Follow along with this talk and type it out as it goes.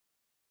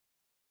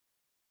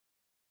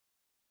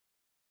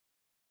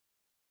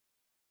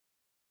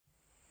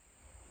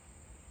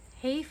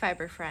Hey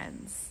fiber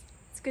friends,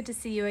 it's good to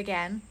see you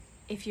again.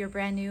 If you're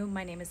brand new,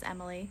 my name is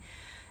Emily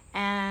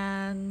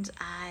and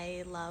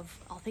I love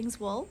all things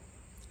wool.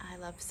 I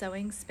love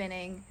sewing,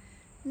 spinning,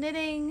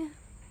 knitting,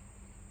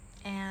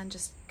 and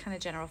just kind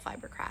of general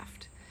fiber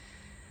craft.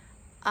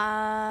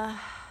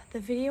 The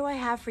video I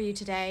have for you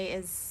today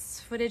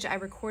is footage I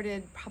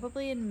recorded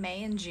probably in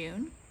May and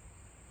June,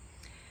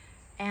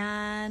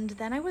 and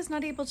then I was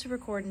not able to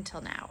record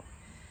until now.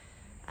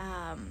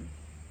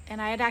 And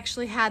I had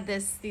actually had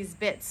these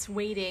bits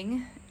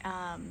waiting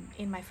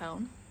in my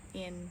phone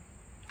in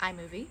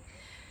iMovie,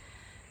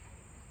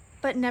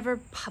 but never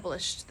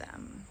published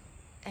them.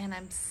 And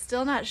I'm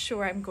still not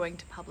sure I'm going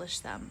to publish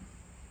them.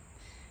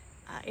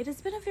 It has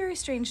been a very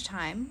strange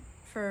time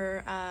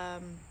for,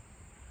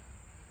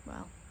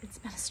 well, it's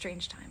been a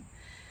strange time.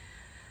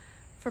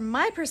 From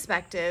my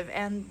perspective,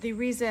 and the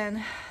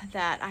reason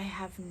that I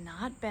have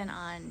not been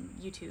on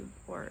YouTube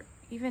or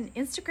even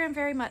Instagram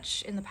very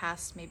much in the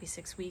past maybe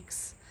 6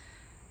 weeks,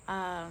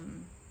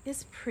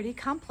 is pretty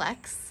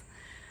complex.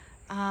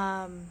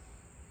 But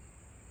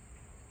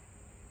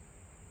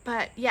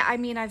yeah, I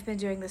mean, I've been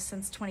doing this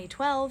since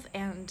 2012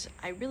 and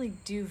I really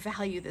do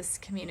value this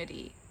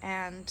community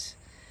and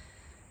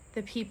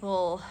the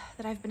people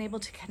that I've been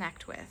able to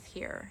connect with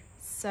here.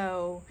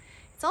 So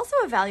it's also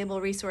a valuable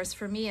resource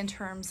for me in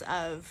terms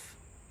of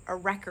a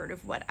record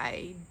of what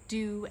I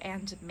do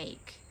and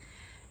make.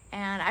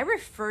 And I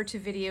refer to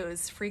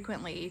videos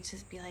frequently to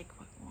be like,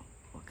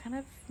 what kind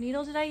of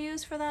needle did I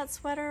use for that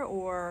sweater?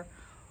 Or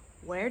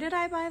where did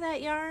I buy that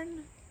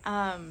yarn?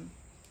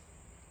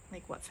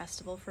 Like what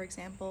festival, for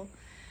example.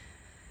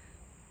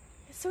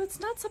 So it's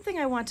not something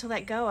I want to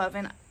let go of.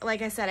 And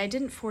like I said, I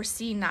didn't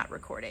foresee not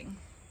recording.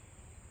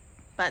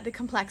 But the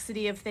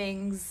complexity of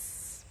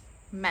things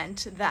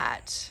meant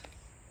that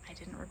I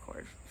didn't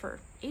record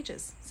for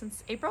ages,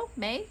 since April,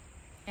 May,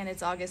 and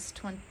it's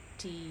August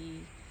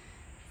 21st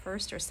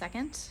or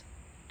 2nd,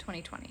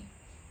 2020.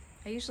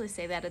 I usually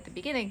say that at the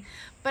beginning,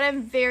 but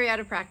I'm very out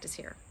of practice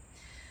here.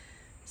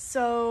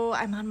 So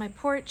I'm on my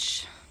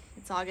porch,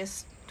 it's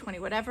August 20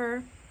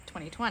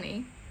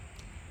 2020,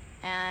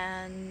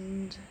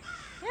 and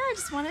yeah, I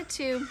just wanted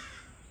to,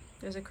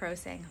 there's a crow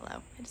saying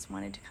hello. I just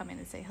wanted to come in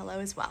and say hello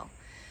as well.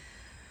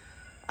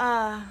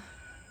 I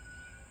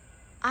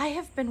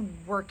have been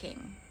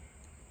working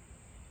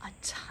a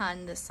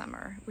ton this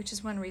summer, which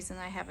is one reason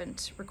I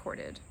haven't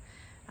recorded.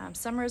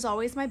 Summer is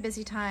always my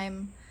busy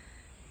time,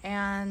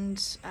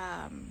 and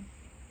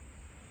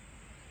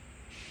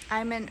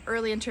I'm an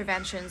early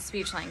intervention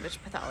speech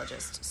language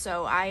pathologist.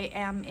 So I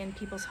am in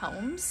people's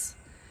homes,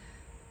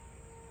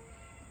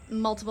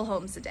 multiple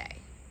homes a day.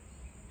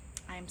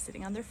 I'm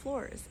sitting on their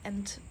floors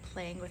and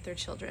playing with their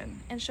children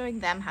and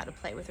showing them how to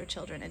play with their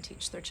children and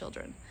teach their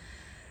children.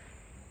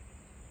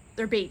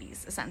 Their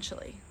babies,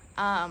 essentially.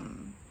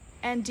 And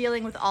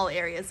dealing with all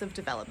areas of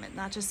development,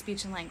 not just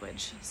speech and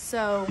language.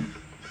 So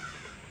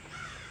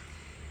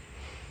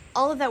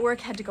all of that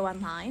work had to go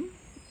online.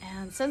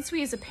 And since we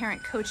use a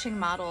parent coaching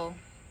model,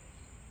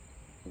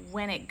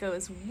 when it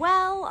goes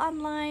well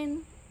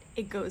online,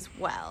 it goes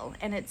well.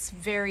 And it's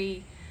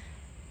very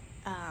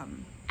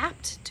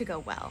apt to go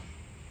well.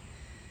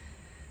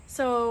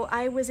 So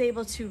I was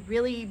able to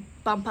really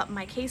bump up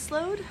my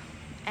caseload.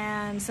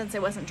 And since I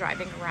wasn't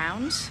driving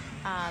around,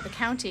 the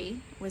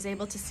county was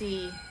able to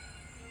see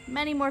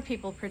many more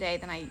people per day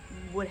than I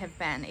would have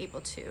been able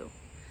to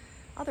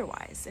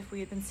otherwise if we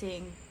had been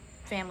seeing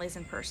families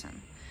in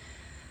person.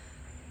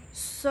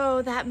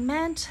 So that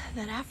meant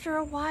that after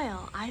a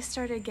while, I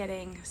started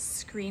getting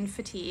screen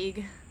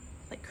fatigue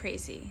like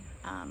crazy,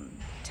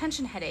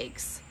 tension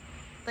headaches.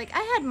 Like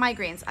I had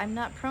migraines. I'm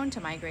not prone to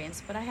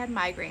migraines, but I had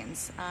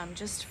migraines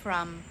just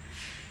from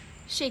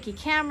shaky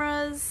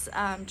cameras,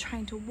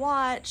 trying to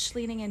watch,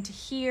 leaning into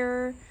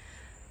here,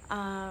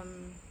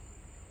 and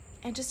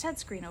just had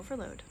screen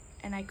overload.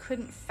 And I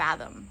couldn't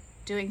fathom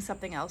doing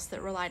something else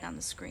that relied on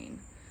the screen.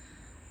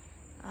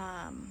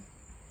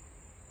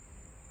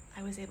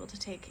 I was able to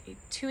take a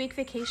 2-week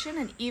vacation,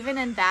 and even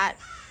in that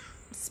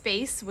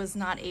space was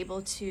not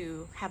able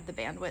to have the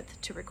bandwidth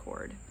to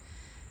record.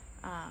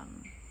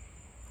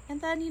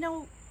 And then, you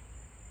know,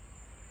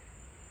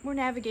 we're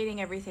navigating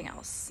everything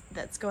else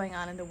that's going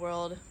on in the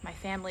world. My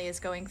family is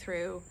going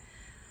through.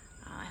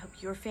 I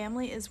hope your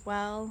family is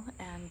well,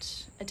 and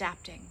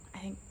adapting. I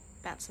think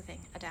that's the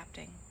thing,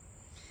 adapting.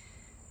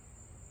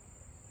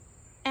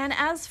 And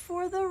as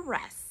for the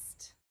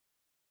rest,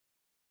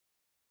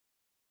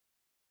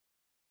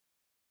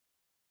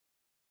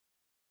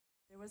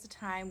 there was a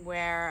time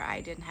where I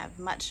didn't have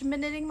much of a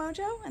knitting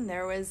mojo, and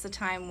there was a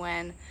time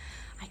when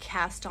I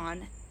cast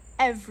on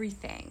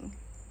everything.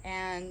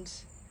 And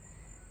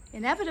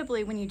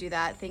inevitably, when you do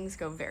that, things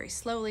go very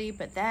slowly,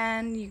 but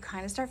then you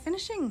kind of start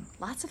finishing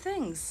lots of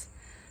things.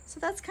 So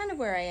that's kind of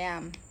where I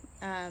am.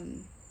 I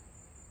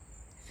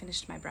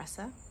finished my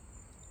Bressa.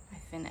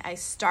 I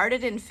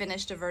started and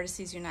finished a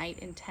Vertices Unite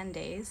in 10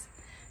 days,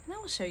 and I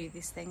will show you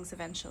these things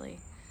eventually,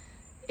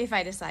 if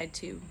I decide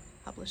to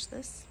publish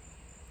this.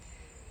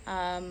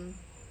 I've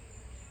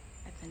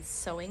been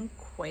sewing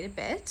quite a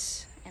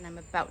bit, and and I'm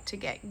about to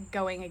get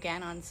going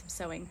again on some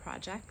sewing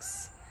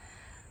projects.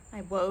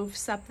 I wove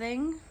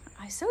something.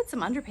 I sewed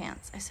some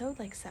underpants. I sewed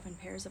like 7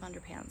 pairs of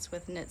underpants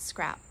with knit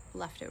scrap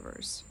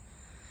leftovers.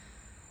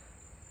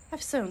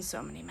 I've sewn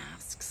so many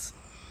masks.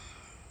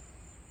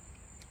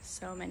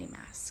 So many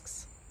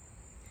masks.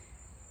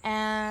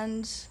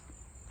 And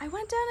I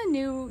went down a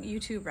new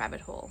YouTube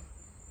rabbit hole,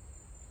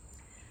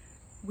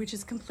 which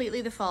is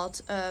completely the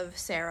fault of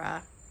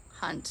Sarah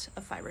Hunt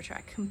of Fiber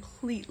Trek.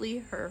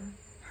 Completely her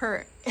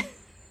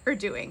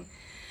doing.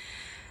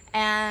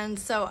 And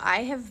so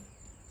I have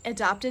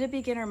adopted a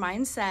beginner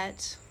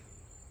mindset.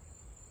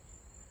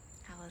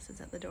 Alice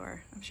is at the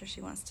door. I'm sure she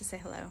wants to say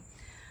hello.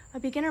 A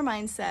beginner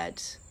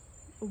mindset,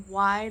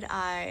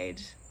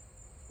 wide-eyed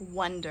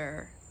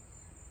wonder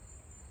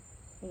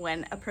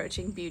when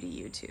approaching beauty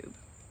YouTube.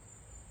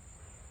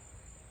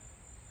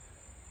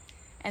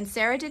 And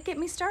Sarah did get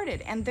me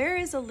started, and there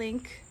is a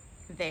link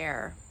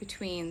there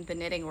between the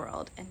knitting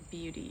world and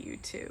beauty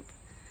YouTube.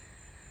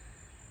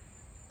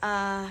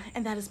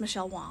 And that is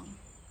Michelle Wong.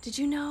 Did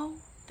you know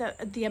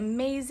that the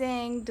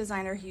amazing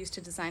designer who used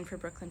to design for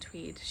Brooklyn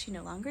Tweed, she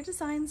no longer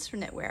designs for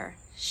knitwear.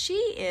 She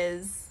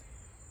is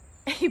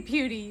a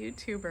beauty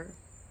YouTuber.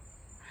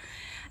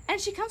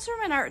 And she comes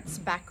from an arts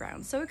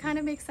background, so it kind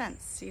of makes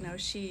sense. You know,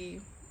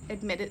 she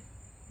admitted,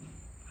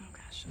 oh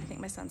gosh, I think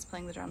my son's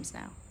playing the drums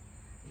now.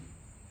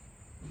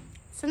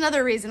 It's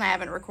another reason I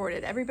haven't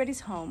recorded.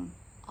 Everybody's home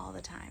all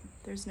the time.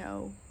 There's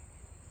no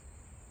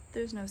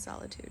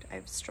solitude.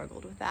 I've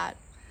struggled with that.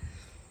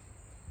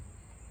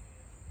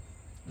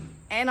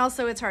 And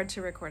also it's hard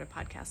to record a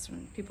podcast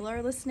when people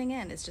are listening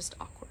in. It's just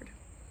awkward.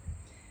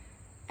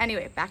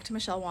 Anyway, back to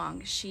Michelle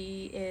Wong.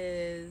 She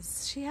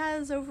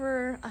has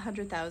over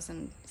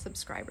 100,000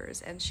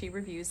 subscribers, and she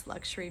reviews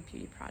luxury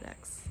beauty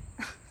products.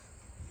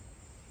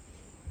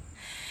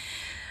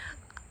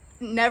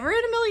 Never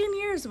in a million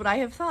years would I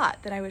have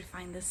thought that I would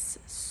find this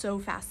so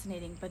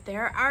fascinating, but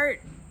there are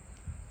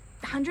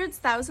hundreds,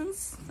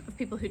 thousands of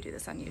people who do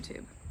this on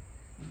YouTube.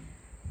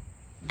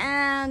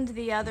 And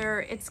the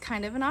other, it's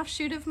kind of an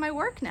offshoot of my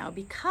work now,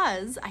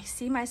 because I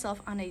see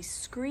myself on a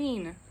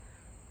screen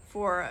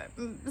for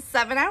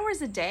 7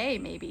 hours a day,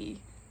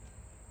 maybe.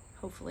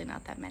 Hopefully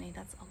not that many,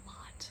 that's a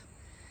lot.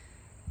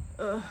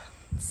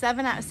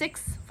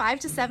 5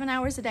 to 7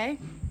 hours a day.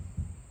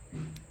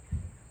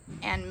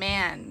 And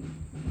man,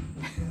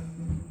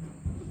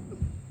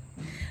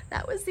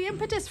 that was the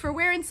impetus for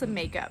wearing some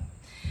makeup.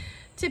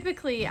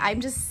 Typically,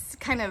 I'm just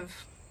kind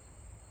of,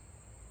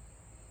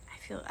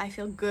 I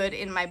feel good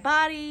in my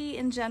body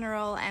in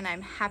general, and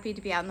I'm happy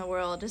to be out in the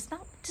world, just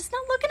not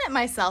looking at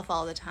myself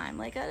all the time.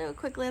 Like, I do a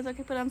quick glance,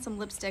 okay, put on some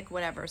lipstick,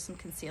 whatever, some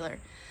concealer.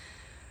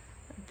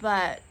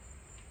 But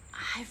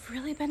I've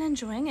really been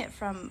enjoying it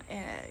from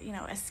you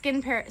know, a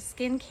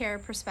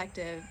skincare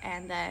perspective,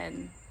 and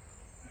then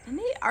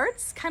the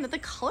arts, kind of the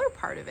color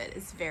part of it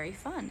is very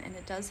fun, and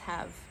it does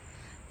have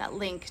that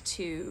link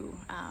to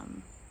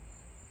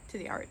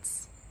the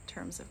arts in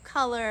terms of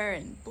color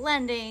and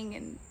blending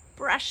and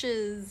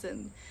brushes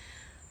and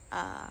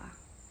yeah.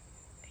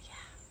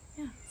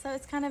 So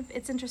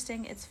it's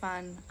interesting, it's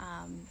fun.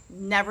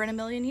 Never in a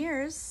million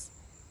years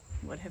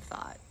would have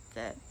thought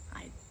that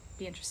I'd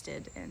be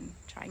interested in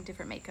trying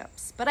different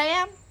makeups, but I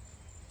am.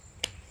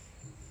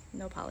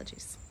 No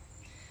apologies.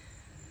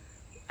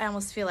 I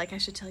almost feel like I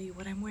should tell you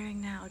what I'm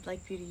wearing now,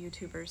 like beauty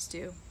YouTubers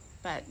do,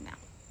 but no.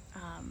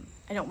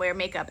 I don't wear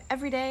makeup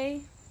every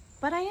day,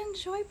 but I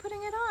enjoy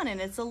putting it on, and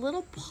it's a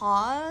little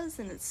pause,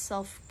 and it's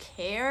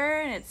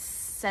self-care, and it's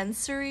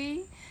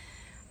sensory,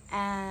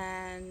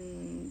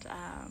 and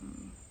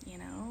you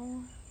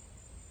know,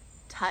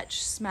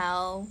 touch,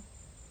 smell,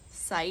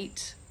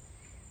 sight.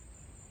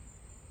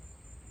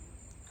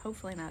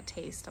 Hopefully not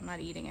taste. I'm not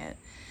eating it.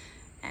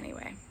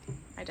 Anyway,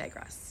 I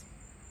digress.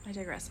 I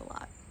digress a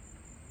lot.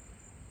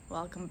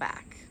 Welcome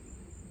back.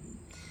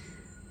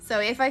 So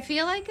if I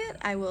feel like it,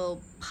 I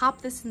will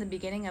pop this in the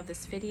beginning of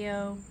this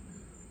video,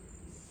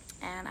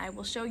 and I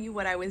will show you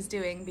what I was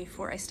doing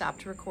before I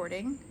stopped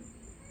recording.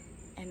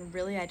 And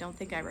really, I don't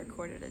think I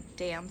recorded a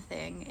damn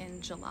thing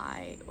in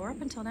July or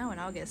up until now in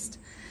August.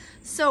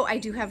 So I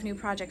do have new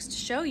projects to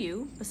show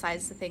you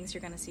besides the things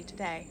you're gonna see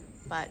today,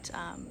 but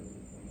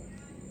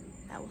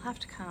that will have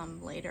to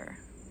come later.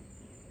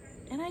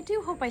 And I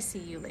do hope I see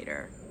you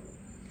later.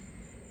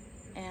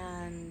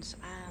 And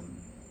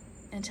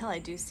until I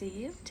do see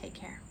you, take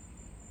care.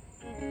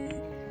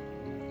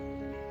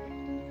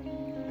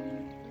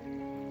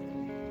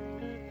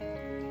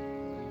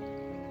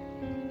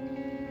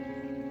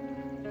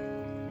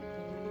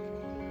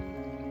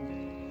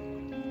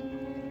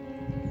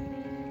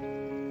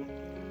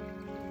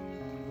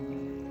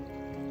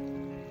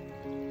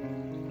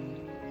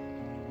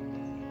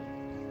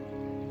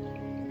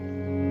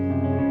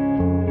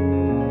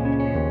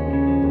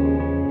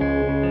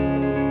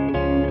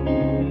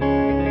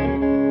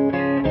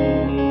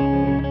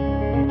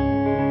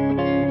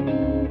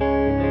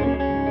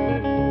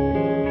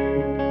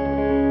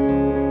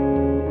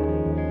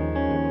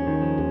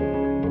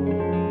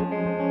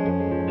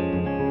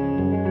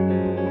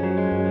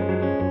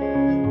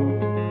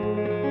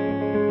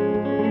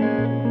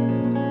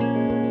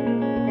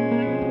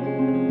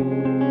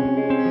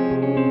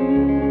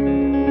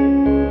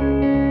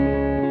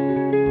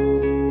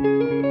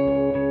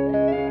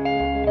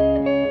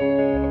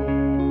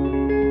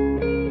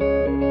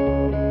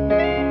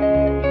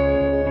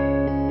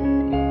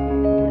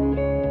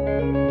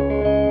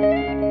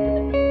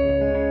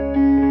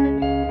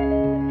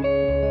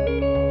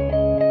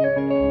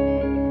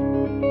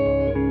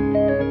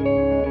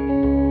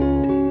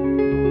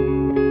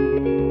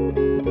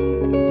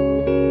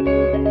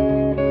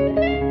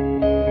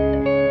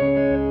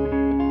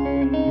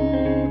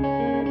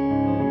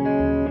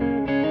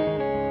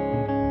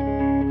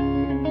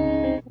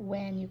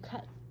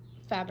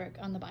 fabric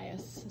on the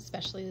bias,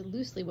 especially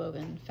loosely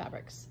woven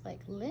fabrics like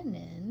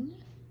linen.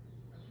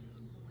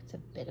 It's a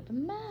bit of a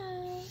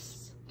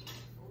mess.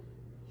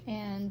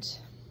 And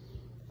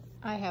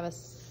I have a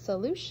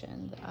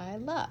solution that I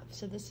love.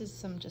 So this is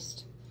some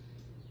just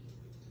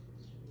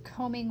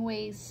combing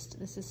waste.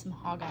 This is some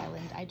Hog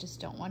Island I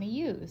just don't want to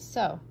use.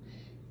 So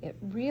it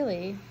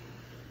really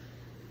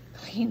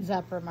cleans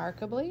up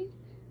remarkably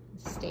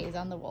and stays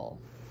on the wool.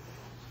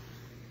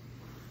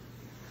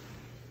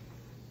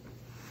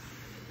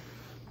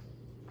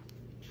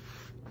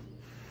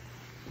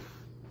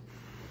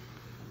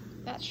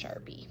 That's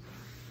Sharpie.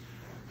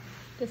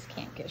 This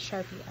can't get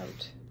Sharpie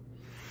out.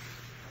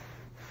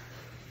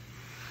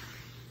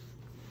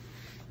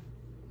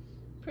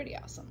 Pretty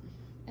awesome.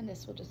 And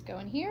this will just go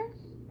in here.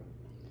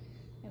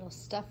 It'll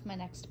stuff my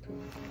next pouf.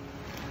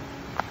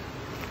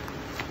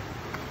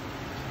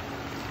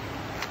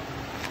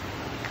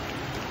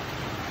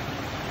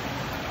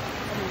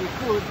 I mean, we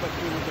could, but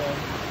we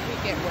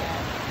get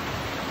wet.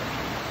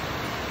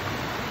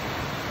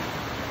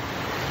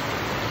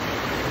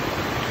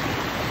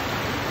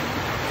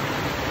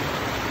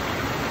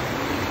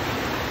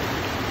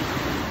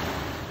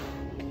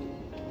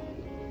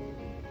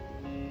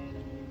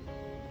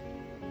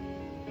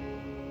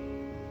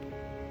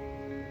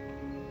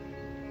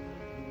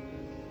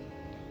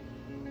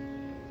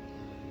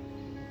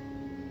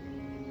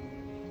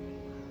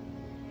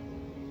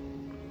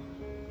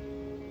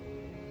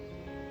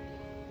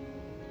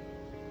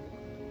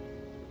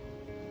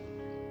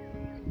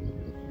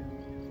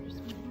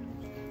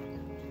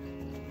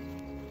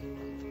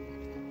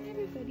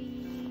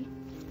 Everybody.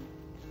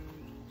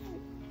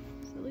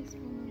 So at least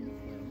one on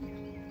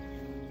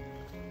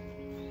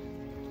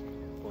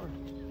the floor.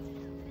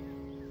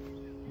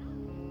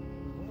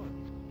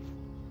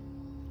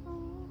 Oh,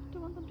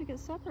 don't want them to get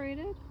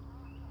separated.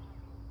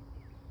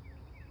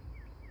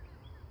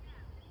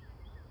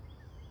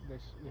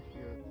 This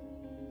year.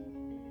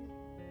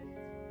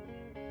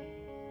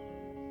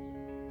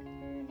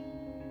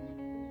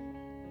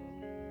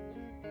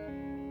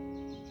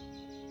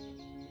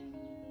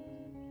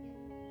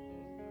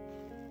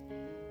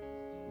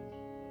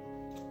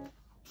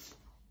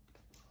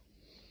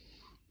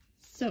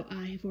 So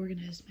I've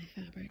organized my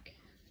fabric.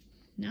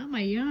 Not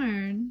my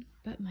yarn,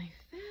 but my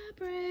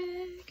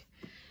fabric.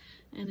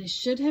 And I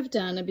should have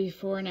done a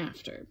before and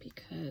after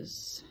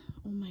because,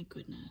 oh my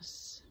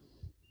goodness.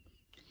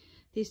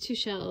 These two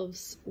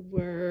shelves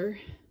were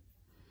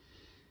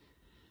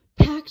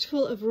packed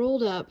full of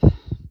rolled up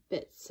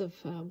bits of,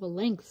 well,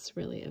 lengths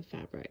really of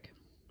fabric.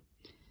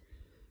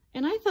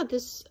 And I thought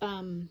this,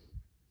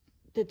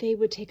 that they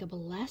would take up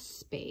less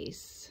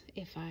space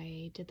if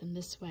I did them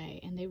this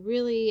way. And they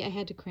really, I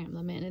had to cramp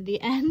them in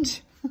the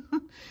end.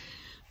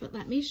 But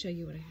let me show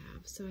you what I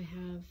have. So I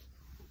have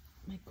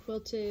my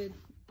quilted,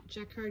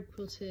 jacquard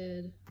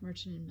quilted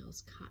Merchant &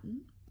 Mills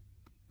cotton.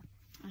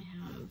 I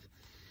have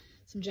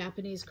some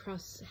Japanese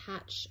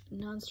cross-hatch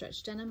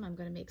non-stretch denim. I'm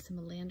going to make some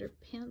Melander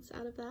pants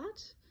out of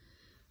that.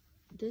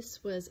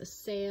 This was a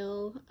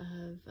sale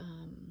of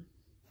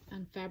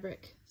on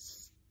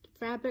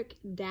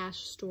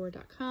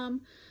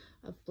fabric-store.com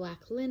of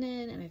black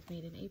linen, and I've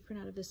made an apron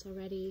out of this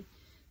already.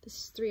 This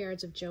is 3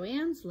 yards of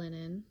Joann's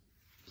linen.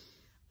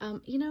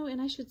 You know,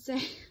 and I should say,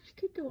 I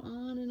could go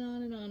on and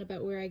on and on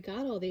about where I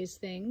got all these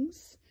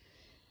things.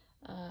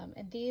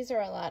 And these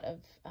are a lot of,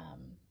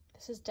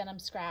 this is denim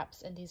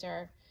scraps, and these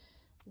are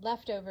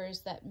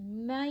leftovers that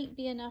might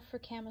be enough for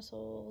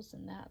camisoles,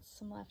 and that's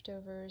some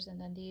leftovers.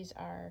 And then these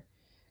are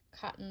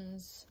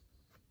cottons,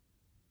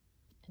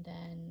 and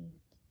then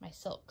my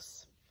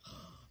silks.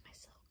 My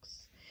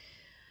silks.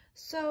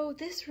 So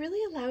this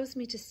really allows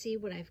me to see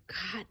what I've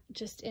got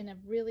just in a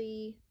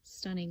really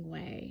stunning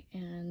way,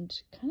 and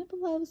kind of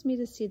allows me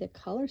to see the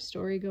color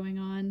story going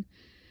on.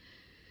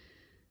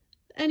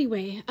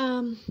 Anyway,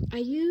 I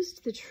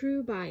used the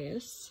True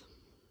Bias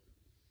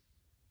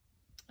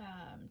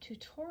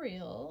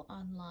tutorial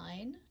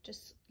online.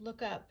 Just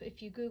look up,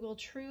 if you Google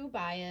True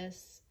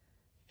Bias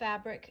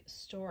fabric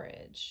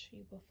storage,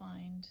 you will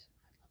find,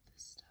 I love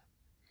this stuff.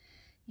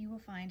 You will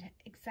find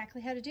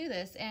exactly how to do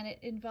this, and it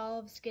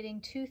involves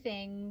getting 2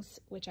 things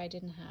which I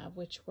didn't have,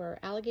 which were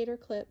alligator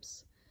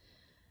clips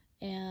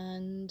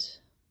and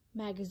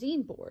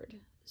magazine board.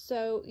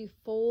 So you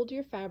fold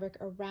your fabric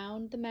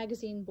around the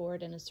magazine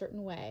board in a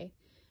certain way,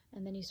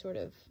 and then you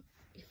you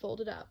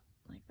fold it up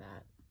like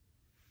that.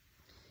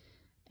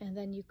 And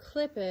then you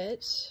clip it.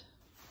 Let's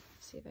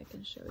see if I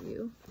can show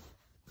you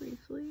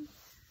briefly.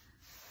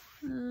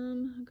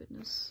 Oh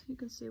goodness, you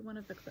can see one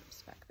of the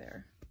clips back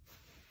there.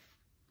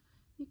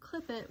 You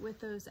clip it with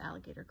those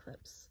alligator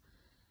clips,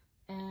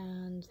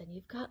 and then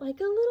you've got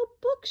like a little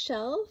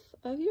bookshelf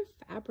of your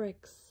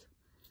fabrics.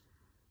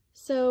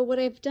 So what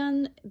I've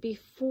done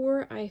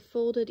before I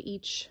folded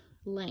each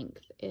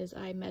length is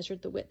I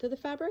measured the width of the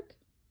fabric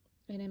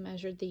and I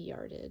measured the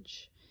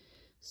yardage.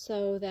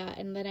 So that,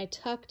 and then I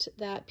tucked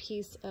that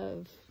piece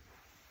of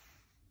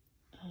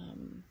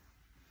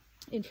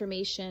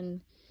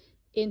information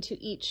into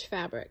each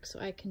fabric, so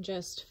I can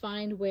just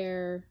find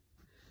where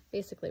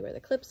basically where the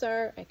clips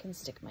are. I can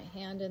stick my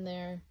hand in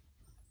there.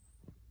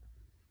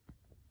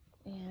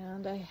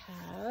 And I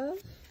have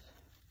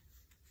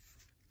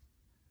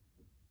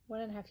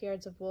 1.5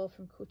 yards of wool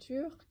from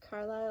Couture,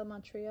 Carlisle,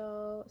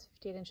 Montreal. It's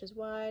 58 inches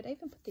wide. I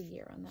even put the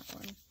year on that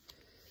one.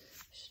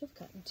 I should have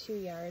gotten 2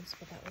 yards,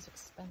 but that was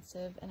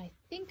expensive. And I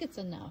think it's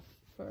enough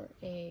for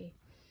a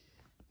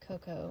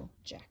cocoa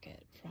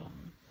jacket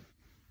from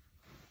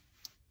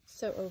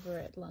So Over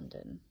at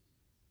London.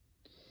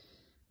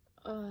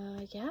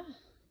 Yeah,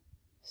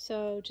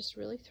 so just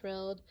really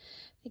thrilled.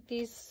 I think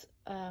these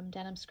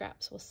denim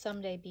scraps will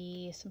someday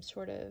be some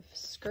sort of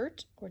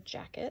skirt or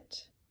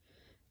jacket.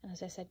 And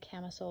as I said,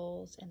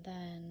 camisoles, and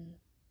then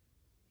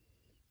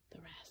the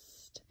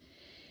rest.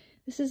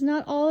 This is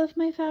not all of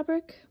my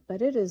fabric,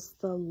 but it is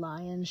the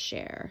lion's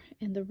share.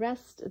 And the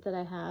rest that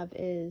I have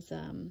is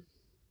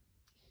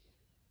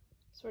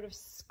sort of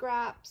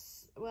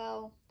scraps,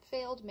 well,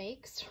 failed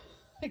makes.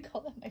 I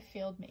call that my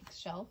failed makes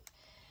shelf.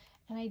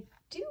 And I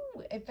do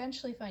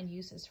eventually find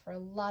uses for a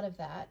lot of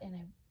that, and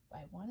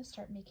I want to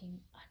start making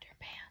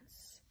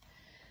underpants.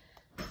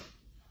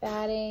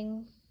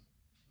 Batting.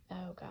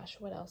 Oh gosh,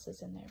 what else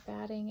is in there?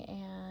 Batting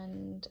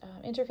and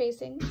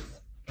interfacings.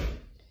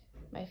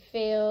 My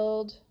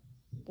failed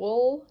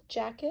wool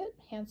jacket,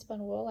 handspun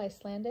wool,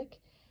 Icelandic,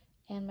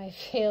 and my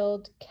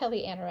failed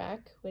Kelly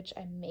anorak, which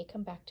I may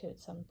come back to at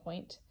some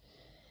point.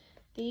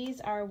 These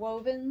are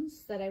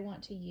wovens that I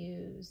want to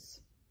use,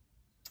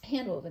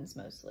 hand wovens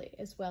mostly,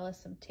 as well as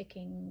some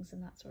tickings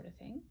and that sort of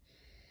thing.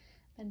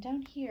 And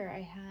down here I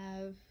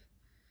have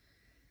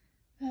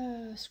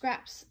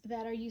scraps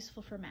that are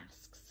useful for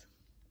masks,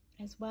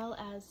 as well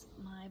as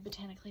my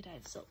botanically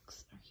dyed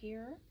silks are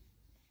here.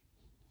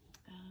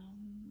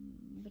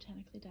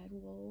 Botanically dyed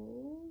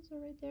wools are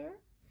right there.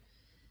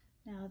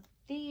 Now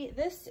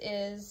this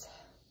is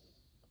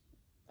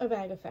a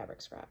bag of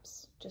fabric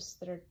scraps, just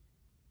that are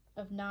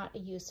of not a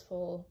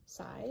useful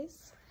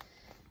size,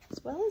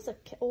 as well as an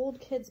old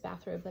kid's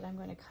bathrobe that I'm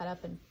going to cut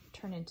up and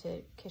turn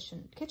into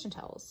kitchen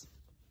towels,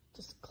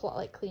 just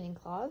like cleaning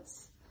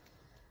cloths.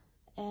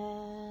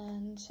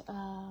 And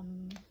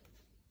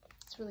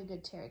it's really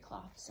good terry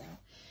cloth. So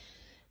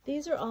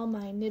these are all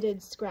my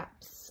knitted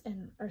scraps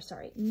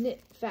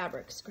knit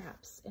fabric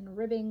scraps and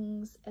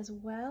ribbings, as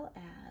well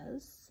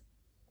as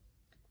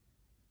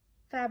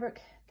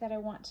fabric that I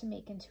want to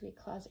make into a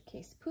closet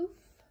case pouf.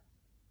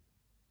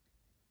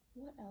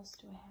 What else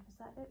do I have? Is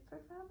that it for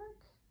fabric?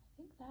 I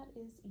think that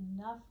is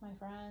enough, my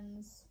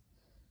friends.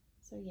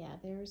 So yeah,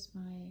 there's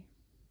my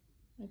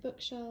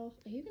bookshelf.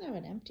 I even have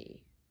an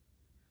empty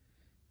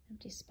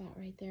spot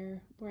right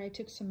there where I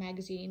took some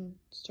magazine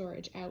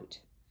storage out.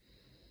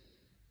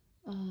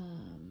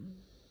 And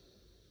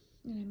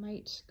I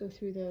might go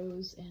through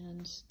those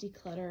and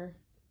declutter.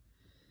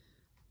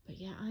 But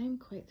yeah, I'm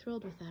quite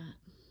thrilled with that.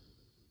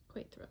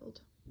 Quite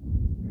thrilled.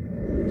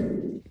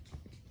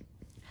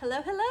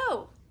 Hello,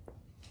 hello.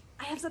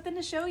 I have something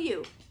to show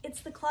you.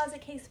 It's the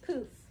closet case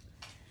pouf.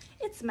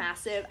 It's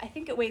massive. I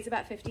think it weighs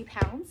about 50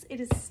 pounds.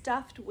 It is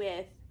stuffed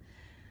with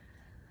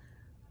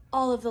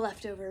all of the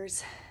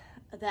leftovers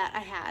that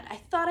I had. I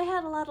thought I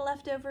had a lot of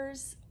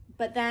leftovers,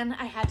 but then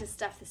I had to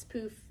stuff this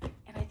pouf,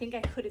 and I think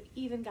I could have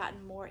even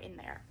gotten more in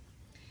there.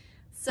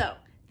 So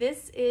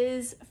this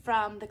is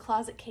from the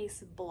Closet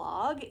Case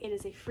blog. It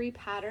is a free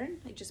pattern.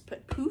 I just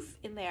put pouf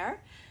in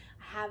there.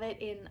 I have it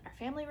in our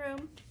family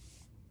room.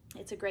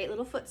 It's a great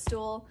little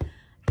footstool,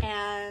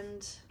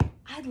 and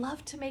I'd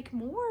love to make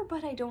more,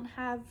 but I don't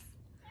have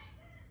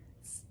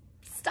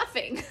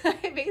stuffing.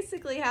 I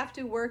basically have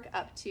to work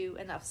up to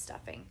enough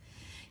stuffing.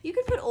 You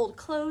could put old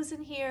clothes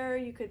in here.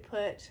 You could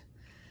put,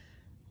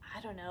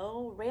 I don't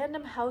know,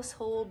 random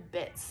household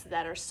bits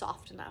that are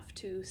soft enough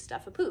to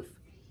stuff a pouf.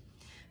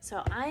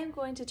 So I am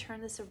going to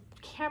turn this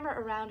camera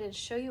around and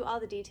show you all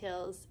the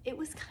details. It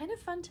was kind of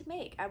fun to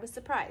make. I was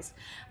surprised.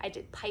 I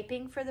did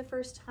piping for the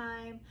first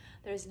time.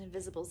 There's an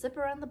invisible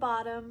zipper on the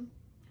bottom.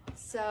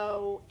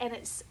 So, and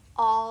it's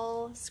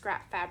all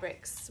scrap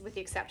fabrics with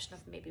the exception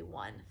of maybe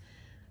one.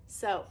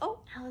 So, oh,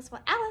 Alice,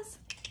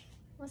 you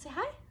wanna say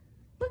hi?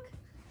 Look,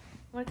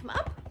 you wanna come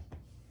up?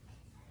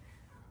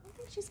 I don't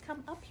think she's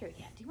come up here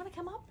yet. Do you wanna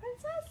come up,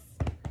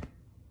 princess?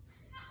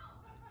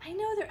 I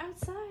know they're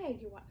outside.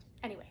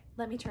 Anyway,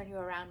 let me turn you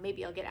around.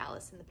 Maybe I'll get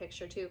Alice in the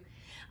picture too.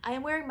 I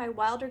am wearing my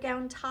Wilder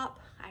gown top.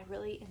 I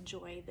really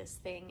enjoy this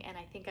thing, and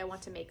I think I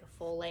want to make a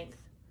full length.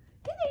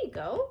 Hey, there you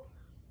go.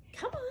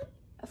 Come on,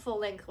 a full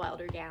length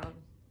Wilder gown.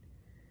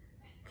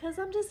 Because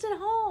I'm just at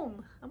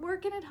home. I'm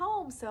working at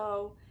home,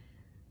 so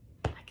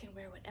I can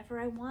wear whatever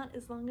I want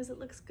as long as it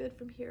looks good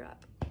from here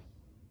up.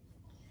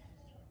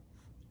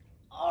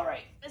 All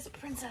right, Miss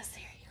Princess,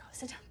 here you go.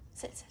 Sit down.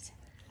 Sit, sit, sit.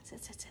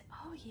 Sit, sit, sit.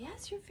 Oh,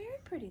 yes, you're very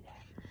pretty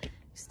there.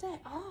 Stay.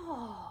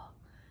 Oh,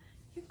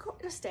 you're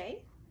gorgeous.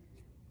 Stay.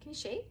 Can you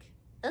shake?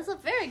 That's a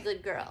very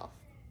good girl.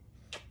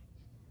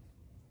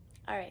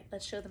 All right,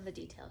 let's show them the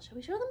details. Shall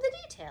we show them the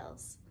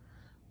details?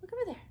 Look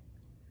over there.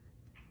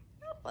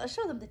 Oh, let's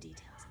show them the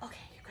details.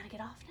 Okay, you're gonna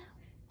get off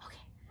now?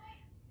 Okay.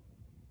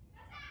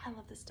 I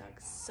love this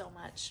dog so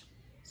much.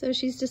 So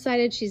she's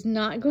decided she's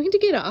not going to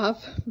get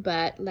off,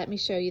 but let me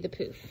show you the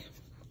pouf.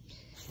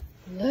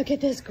 Look at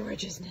this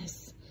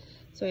gorgeousness.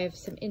 So I have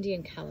some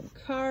Indian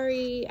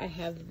kalamkari. I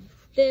have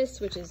this,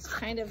 which is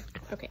kind of,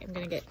 okay, I'm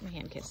gonna get my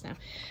hand kissed now.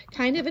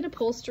 Kind of an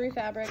upholstery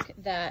fabric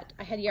that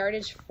I had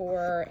yardage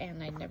for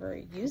and I never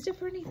used it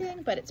for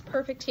anything, but it's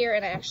perfect here.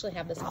 And I actually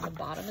have this on the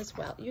bottom as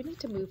well. You need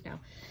to move now.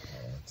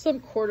 Some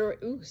corduroy,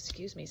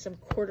 some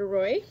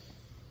corduroy.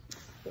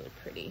 Really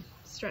pretty.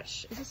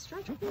 Stretch, is it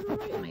stretch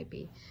corduroy? It might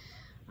be.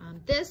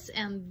 This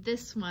and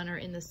this one are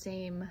in the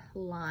same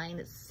line.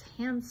 It's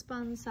hand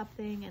spun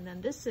something. And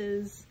then this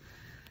is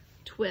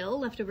twill,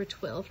 leftover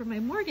twill from my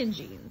Morgan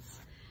jeans.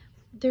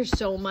 There's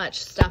so much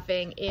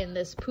stuffing in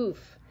this pouf.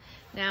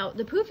 Now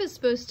the pouf is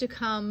supposed to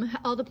come,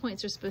 all the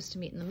points are supposed to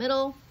meet in the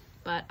middle,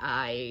 but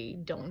I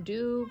don't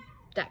do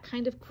that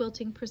kind of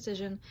quilting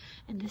precision.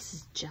 And this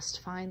is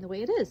just fine the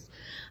way it is.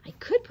 I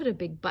could put a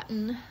big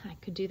button. I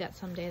could do that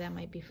someday. That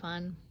might be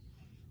fun.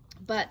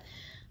 But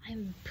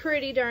I'm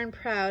pretty darn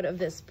proud of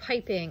this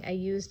piping. I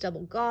used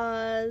double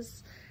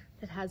gauze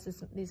that has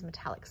these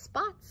metallic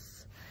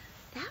spots.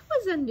 That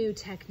was a new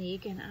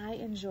technique and I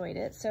enjoyed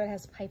it. So it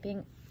has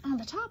piping on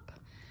the top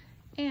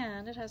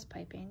and it has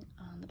piping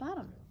on the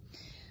bottom.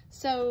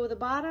 So the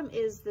bottom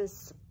is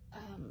this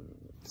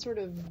sort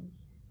of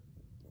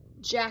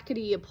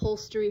jackety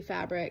upholstery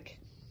fabric.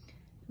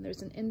 And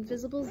there's an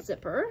invisible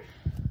zipper.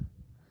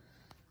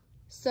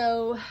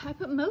 So I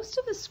put most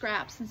of the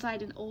scraps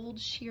inside an old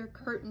sheer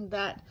curtain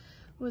that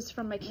was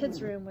from my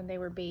kids' room when they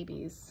were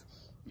babies.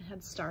 It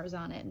had stars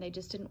on it and they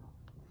just didn't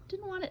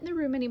want it in the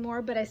room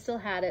anymore, but I still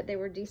had it. They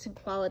were decent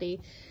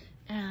quality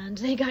and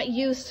they got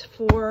use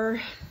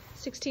for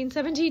 16,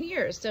 17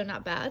 years, so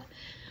not bad.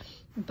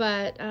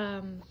 But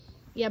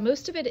yeah,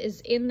 most of it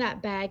is in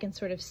that bag and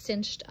sort of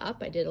cinched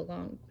up. I did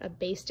a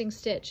basting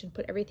stitch and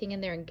put everything in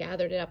there and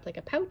gathered it up like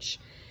a pouch.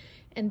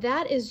 And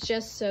that is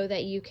just so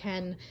that you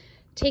can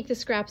take the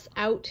scraps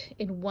out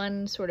in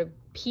one sort of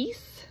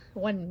piece,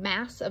 one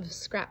mass of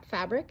scrap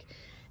fabric,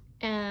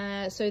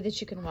 so that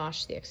you can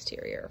wash the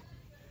exterior.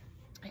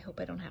 I hope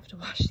I don't have to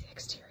wash the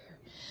exterior.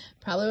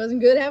 Probably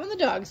wasn't good having the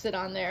dog sit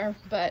on there,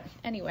 but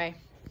anyway,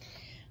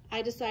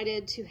 I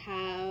decided to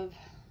have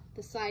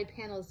the side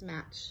panels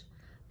match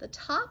the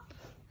top,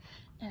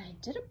 and I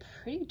did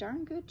a pretty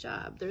darn good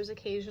job. There's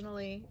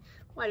occasionally,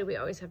 why do we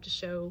always have to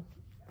show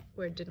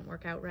where it didn't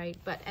work out right?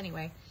 But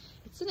anyway,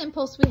 it's an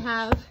impulse we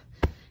have.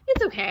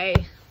 It's okay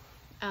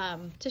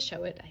to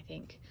show it, I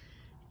think.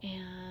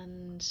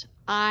 And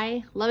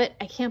I love it.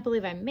 I can't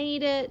believe I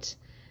made it.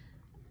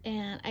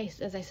 And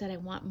as I said, I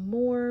want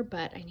more,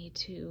 but I need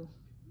to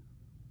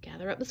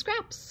gather up the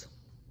scraps.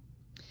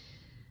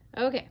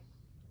 Okay.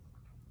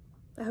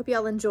 I hope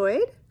y'all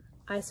enjoyed.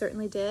 I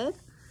certainly did.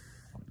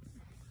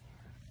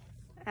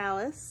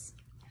 Alice,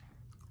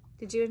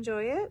 did you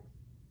enjoy it?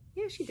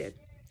 Yeah, she did.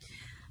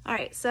 All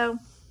right, so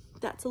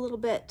that's a little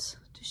bit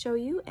to show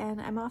you,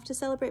 and I'm off to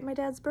celebrate my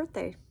dad's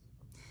birthday.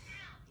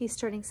 He's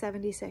turning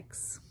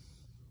 76.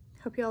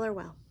 Hope y'all are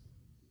well.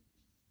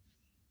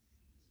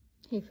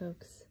 Hey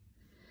folks,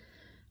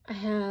 I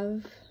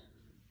have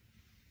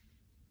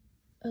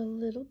a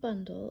little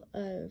bundle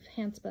of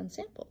hand spun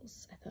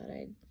samples I thought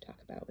I'd talk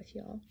about with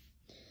y'all.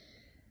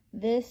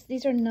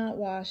 These are not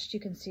washed. You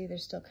can see they're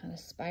still kind of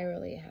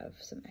spirally. I have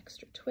some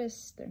extra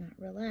twists. They're not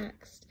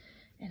relaxed.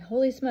 And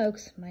holy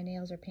smokes, my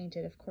nails are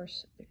painted. Of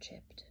course, they're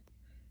chipped.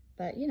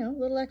 But, you know, a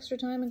little extra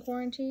time in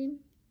quarantine.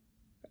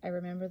 I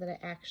remember that I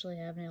actually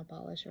have nail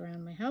polish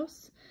around my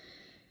house.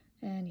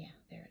 And yeah,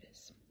 there it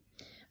is.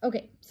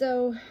 Okay,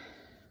 so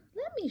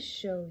let me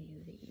show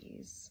you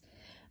these.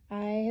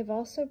 I have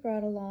also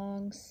brought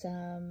along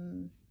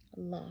some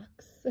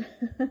locks.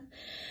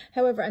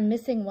 However, I'm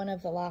missing one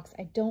of the locks.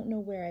 I don't know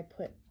where I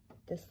put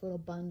this little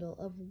bundle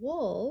of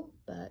wool,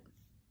 but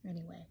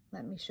anyway,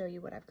 let me show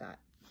you what I've got.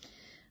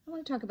 I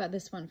want to talk about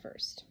this one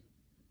first.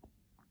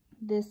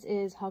 This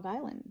is Hog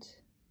Island,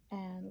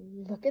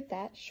 and look at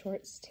that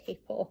short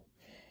staple.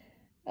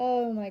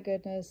 Oh my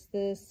goodness,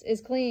 this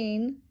is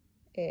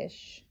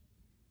clean-ish.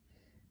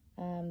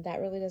 That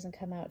really doesn't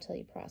come out till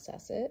you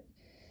process it.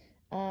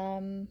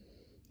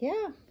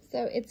 Yeah,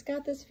 so it's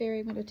got this very,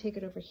 I'm going to take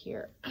it over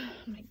here.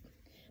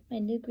 My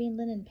new green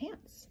linen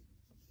pants.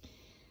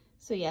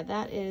 So yeah,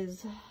 that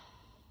is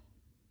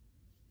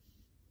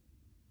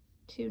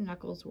 2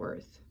 knuckles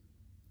worth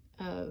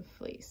of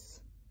fleece.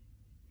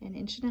 1.5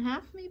 inches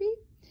maybe.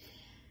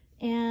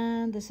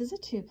 And this is a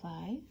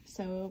 2-ply.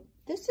 So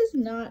this is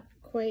not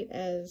quite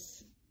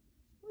as,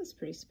 well, it's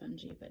pretty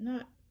spongy, but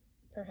not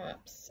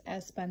perhaps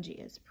as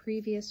spongy as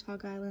previous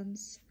Hog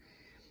Islands.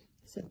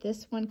 So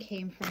this one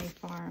came from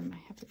a farm. I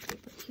have the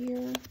paper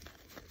here.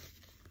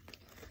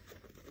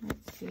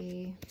 Let's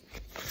see.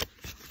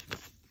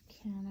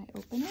 Can I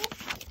open it?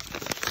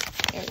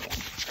 There we go.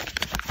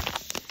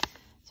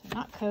 So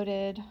not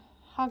coated.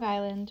 Hog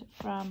Island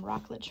from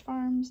Rockledge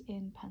Farms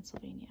in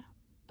Pennsylvania.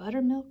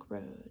 Buttermilk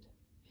Road.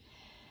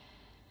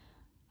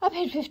 I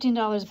paid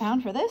 $15 a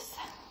pound for this.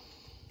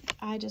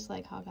 I just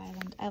like Hog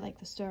Island. I like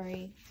the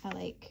story. I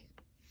like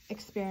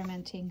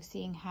experimenting,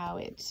 seeing how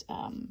it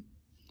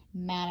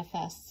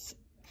manifests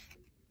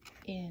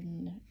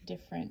in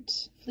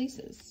different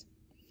fleeces.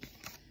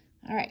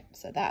 All right,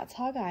 so that's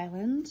Hog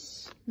Island.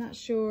 Not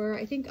sure.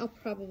 I think I'll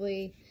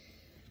probably,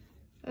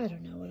 I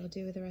don't know what I'll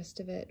do with the rest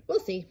of it. We'll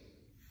see.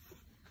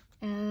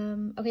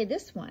 Okay,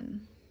 this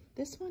one.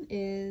 This one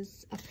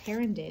is a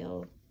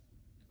Perendale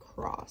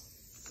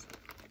cross.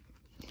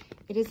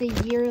 It is a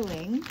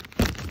yearling.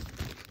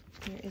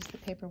 Here is the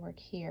paperwork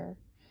here.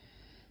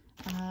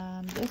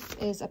 This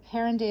is a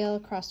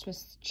Perendale crossed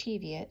with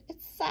Cheviot.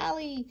 It's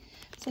Sally.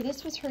 So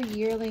this was her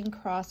yearling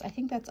cross. I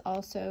think that's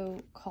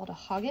also called a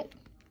Hogget.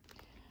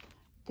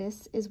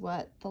 This is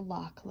what the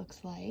lock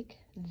looks like.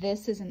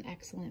 This is an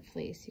excellent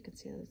fleece. You can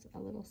see there's a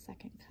little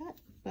second cut,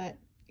 but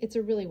it's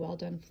a really well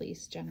done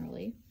fleece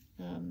generally.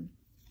 And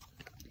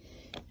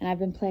I've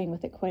been playing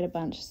with it quite a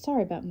bunch.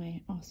 Sorry about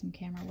my awesome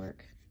camera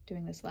work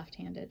doing this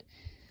left-handed.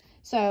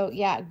 So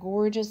yeah,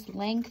 gorgeous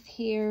length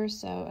here.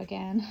 So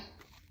again,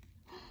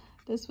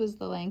 this was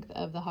the length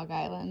of the Hog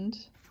Island.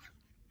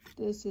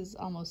 This is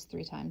almost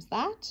 3 times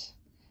that.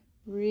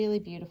 Really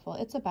beautiful.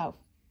 It's about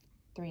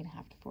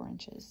 3.5 to 4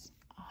 inches.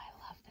 Oh,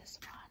 I love this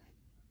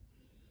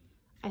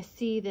one. I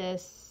see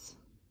this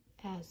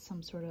as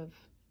some sort of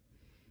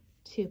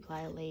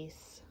 2-ply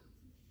lace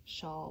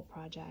shawl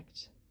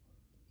project.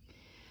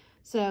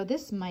 So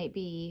this might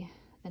be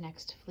the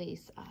next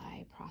fleece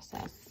I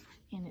process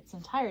in its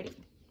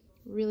entirety.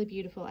 Really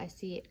beautiful. I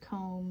see it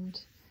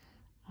combed.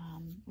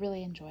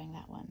 Really enjoying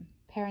that one.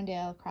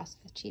 Perendale crossed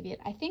with Cheviot.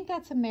 I think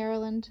that's a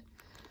Maryland.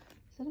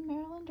 Is it a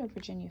Maryland or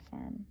Virginia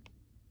farm?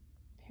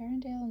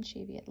 Perendale and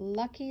Cheviot.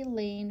 Lucky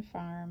Lane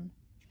Farm.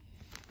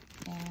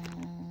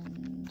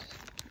 And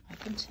I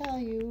can tell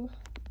you,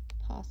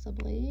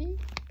 possibly.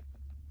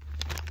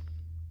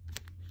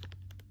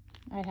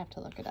 I'd have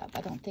to look it up.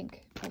 I don't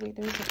think. Oh wait,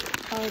 there's a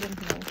card in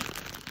here.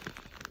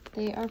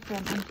 They are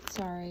from, I'm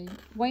sorry,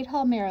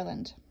 Whitehall,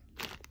 Maryland.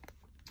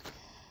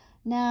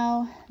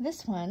 Now,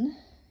 this one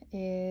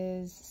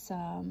is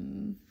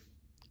some,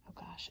 oh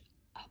gosh,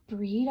 a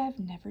breed I've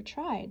never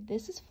tried.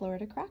 This is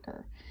Florida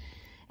Cracker.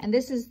 And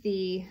this is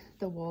the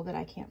wool that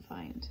I can't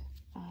find.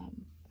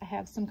 I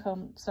have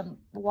some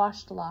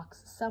washed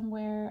locks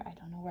somewhere. I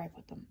don't know where I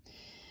put them.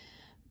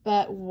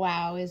 But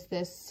wow, is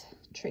this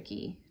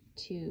tricky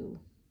to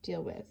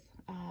deal with.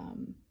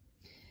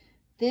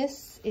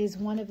 This is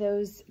one of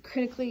those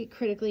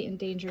critically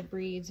endangered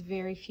breeds.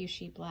 Very few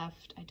sheep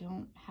left. I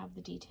don't have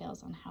the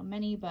details on how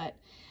many, but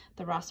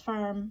the Ross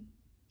Farm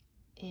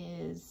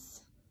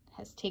has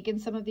taken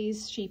some of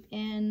these sheep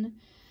in,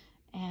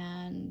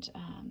 and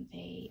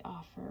they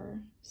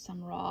offer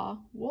some raw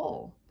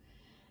wool.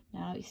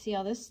 Now you see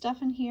all this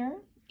stuff in here?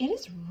 It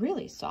is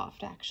really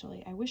soft,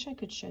 actually. I wish I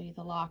could show you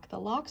the lock. The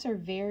locks are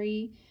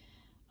very,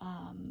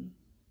 oh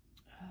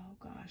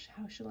gosh,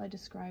 how should I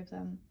describe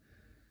them?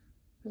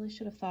 Really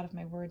should have thought of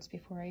my words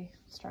before I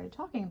started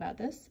talking about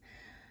this.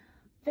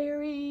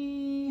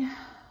 Very,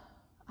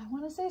 I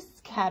want to say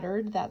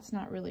scattered. That's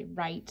not really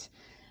right.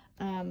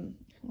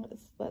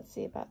 Let's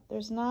see about,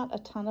 there's not a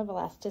ton of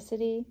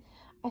elasticity.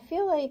 I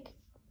feel like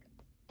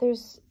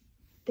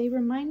they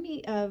remind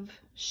me of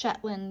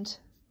Shetland,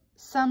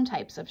 some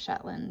types of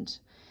Shetland.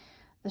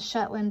 The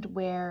Shetland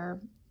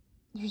where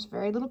there's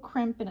very little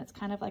crimp and it's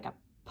kind of like a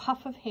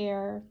puff of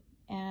hair,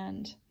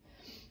 and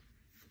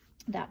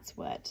that's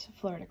what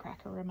Florida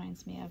Cracker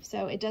reminds me of.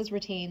 So it does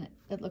retain,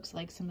 it looks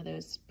like, some of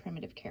those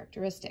primitive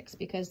characteristics,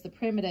 because the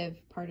primitive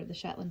part of the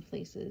Shetland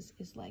fleeces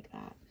is like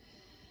that.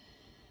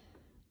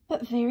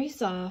 But very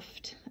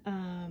soft.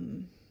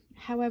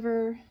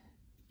 However,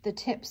 the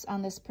tips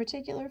on this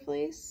particular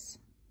fleece,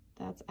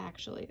 that's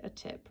actually a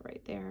tip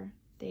right there.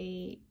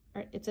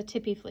 It's a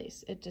tippy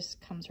fleece. It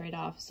just comes right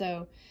off.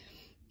 So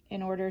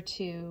in order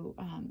to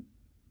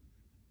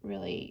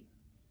really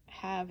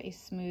have a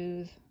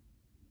smooth,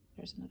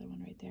 there's another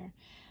one right there,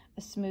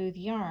 a smooth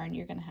yarn,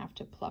 you're going to have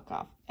to pluck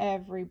off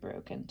every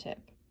broken tip.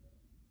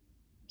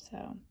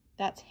 So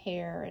that's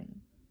hair, and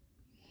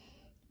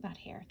not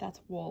hair, that's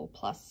wool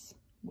plus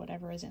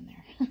whatever is in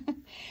there.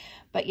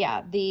 But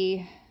yeah,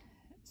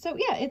 so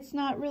yeah, it's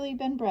not really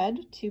been bred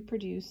to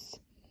produce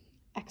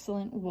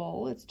excellent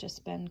wool. It's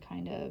just been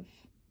kind of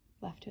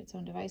left to its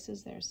own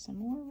devices. There's some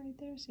more right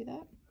there. See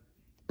that?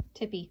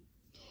 Tippy.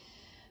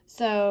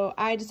 So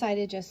I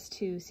decided just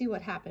to see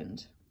what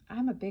happened.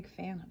 I'm a big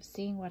fan of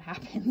seeing what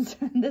happens.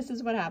 This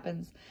is what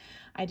happens.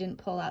 I didn't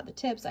pull out the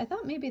tips. I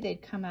thought maybe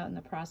they'd come out in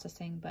the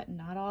processing, but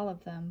not all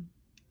of them.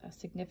 A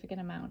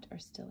significant amount are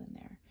still in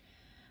there.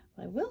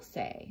 Well, I will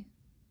say,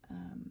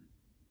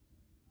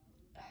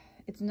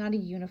 it's not a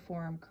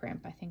uniform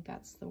crimp. I think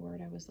that's the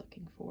word I was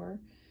looking for.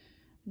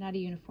 Not a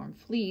uniform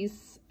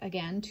fleece.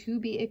 Again, to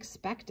be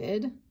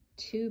expected,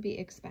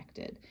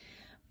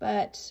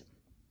 but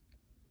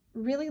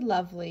really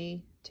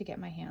lovely to get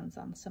my hands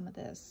on some of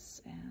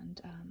this.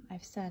 And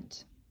I've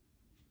sent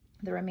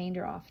the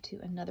remainder off to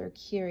another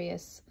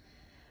curious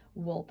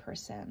wool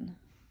person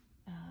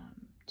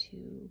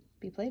to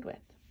be played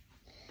with.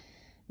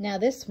 Now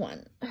this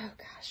one, oh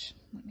gosh,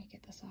 let me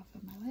get this off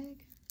of my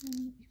leg.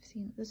 You've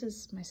seen, this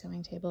is my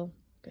sewing table.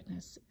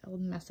 Goodness, a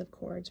mess of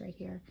cords right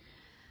here.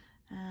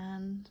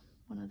 and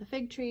one of the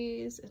fig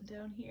trees, and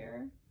down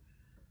here,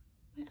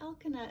 my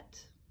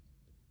alkanet.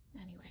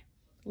 Anyway,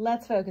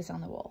 let's focus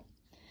on the wool.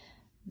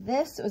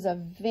 This was a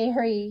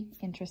very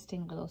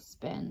interesting little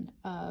spin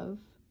of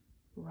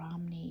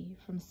Romney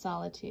from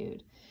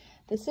Solitude.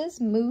 This is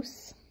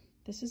Moose.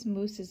 This is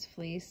Moose's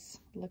fleece.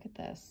 Look at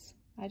this.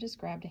 I just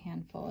grabbed a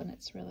handful, and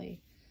it's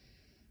really,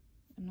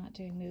 I'm not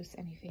doing Moose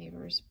any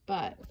favors,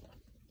 but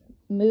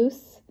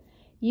Moose,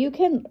 you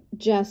can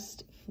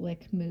just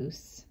flick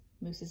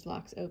Moose's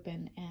locks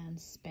open and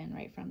spin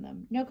right from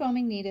them. No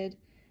combing needed,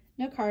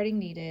 no carding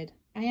needed.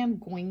 I am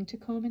going to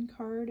comb and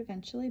card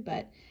eventually,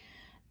 but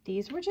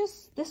these were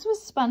just, this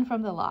was spun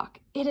from the lock.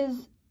 It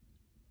is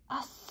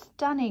a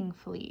stunning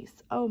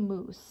fleece. Oh,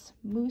 Moose,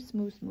 Moose,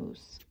 Moose,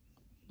 Moose.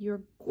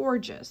 You're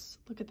gorgeous.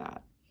 Look at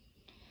that.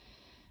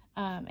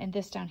 And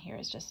this down here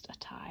is just a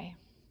tie,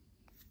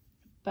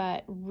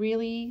 but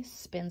really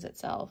spins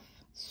itself.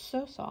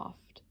 So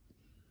soft.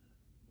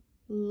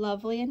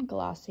 Lovely and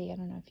glossy. I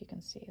don't know if you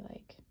can see,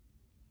 like,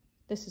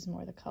 this is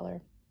more the color.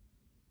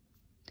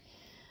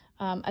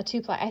 A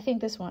 2-ply. I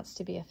think this wants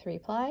to be a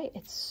 3-ply.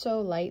 It's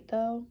so light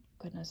though.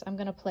 Goodness, I'm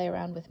gonna play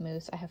around with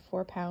Moose. I have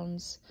 4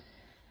 pounds.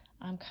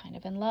 I'm kind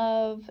of in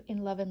love,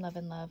 in love, in love,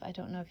 in love. I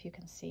don't know if you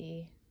can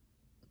see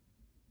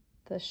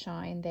the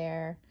shine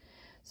there.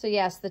 So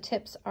yes, the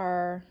tips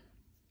are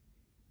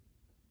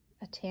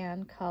a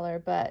tan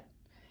color, but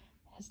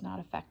has not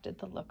affected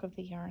the look of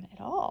the yarn at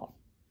all.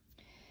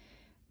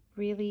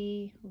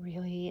 Really,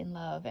 really in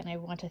love, and I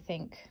want to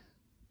think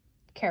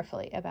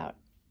carefully about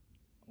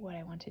what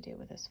I want to do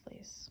with this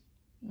fleece.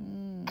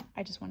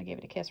 I just want to give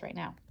it a kiss right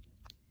now.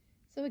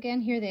 So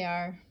again, here they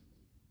are.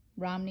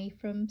 Romney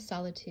from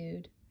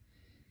Solitude,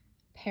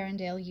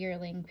 Perrindale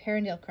Yearling,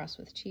 Perrindale crossed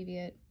with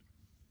Cheviot,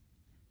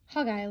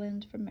 Hog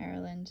Island from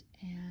Maryland,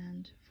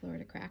 and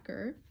Florida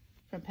Cracker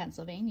from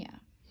Pennsylvania.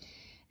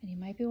 And you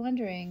might be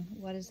wondering,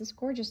 what is this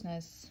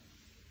gorgeousness?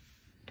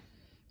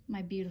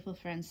 My beautiful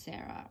friend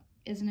Sarah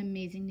is an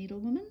amazing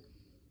needlewoman,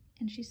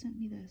 and she sent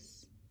me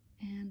this.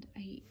 And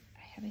I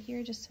have it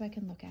here just so I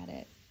can look at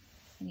it.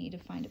 I need to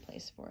find a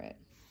place for it.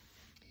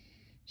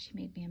 She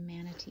made me a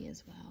manatee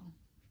as well.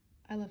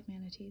 I love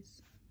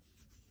manatees.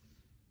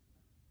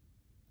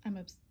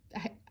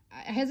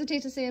 I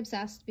hesitate to say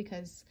obsessed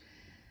because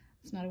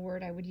it's not a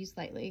word I would use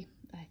lightly.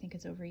 I think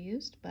it's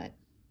overused, but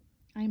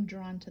I am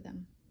drawn to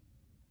them.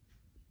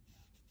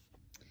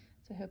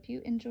 So I hope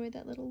you enjoyed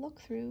that little look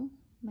through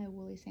my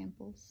woolly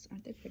samples.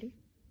 Aren't they pretty?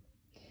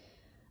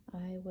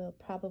 I will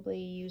probably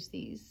use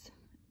these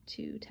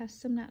to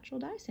test some natural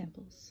dye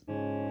samples.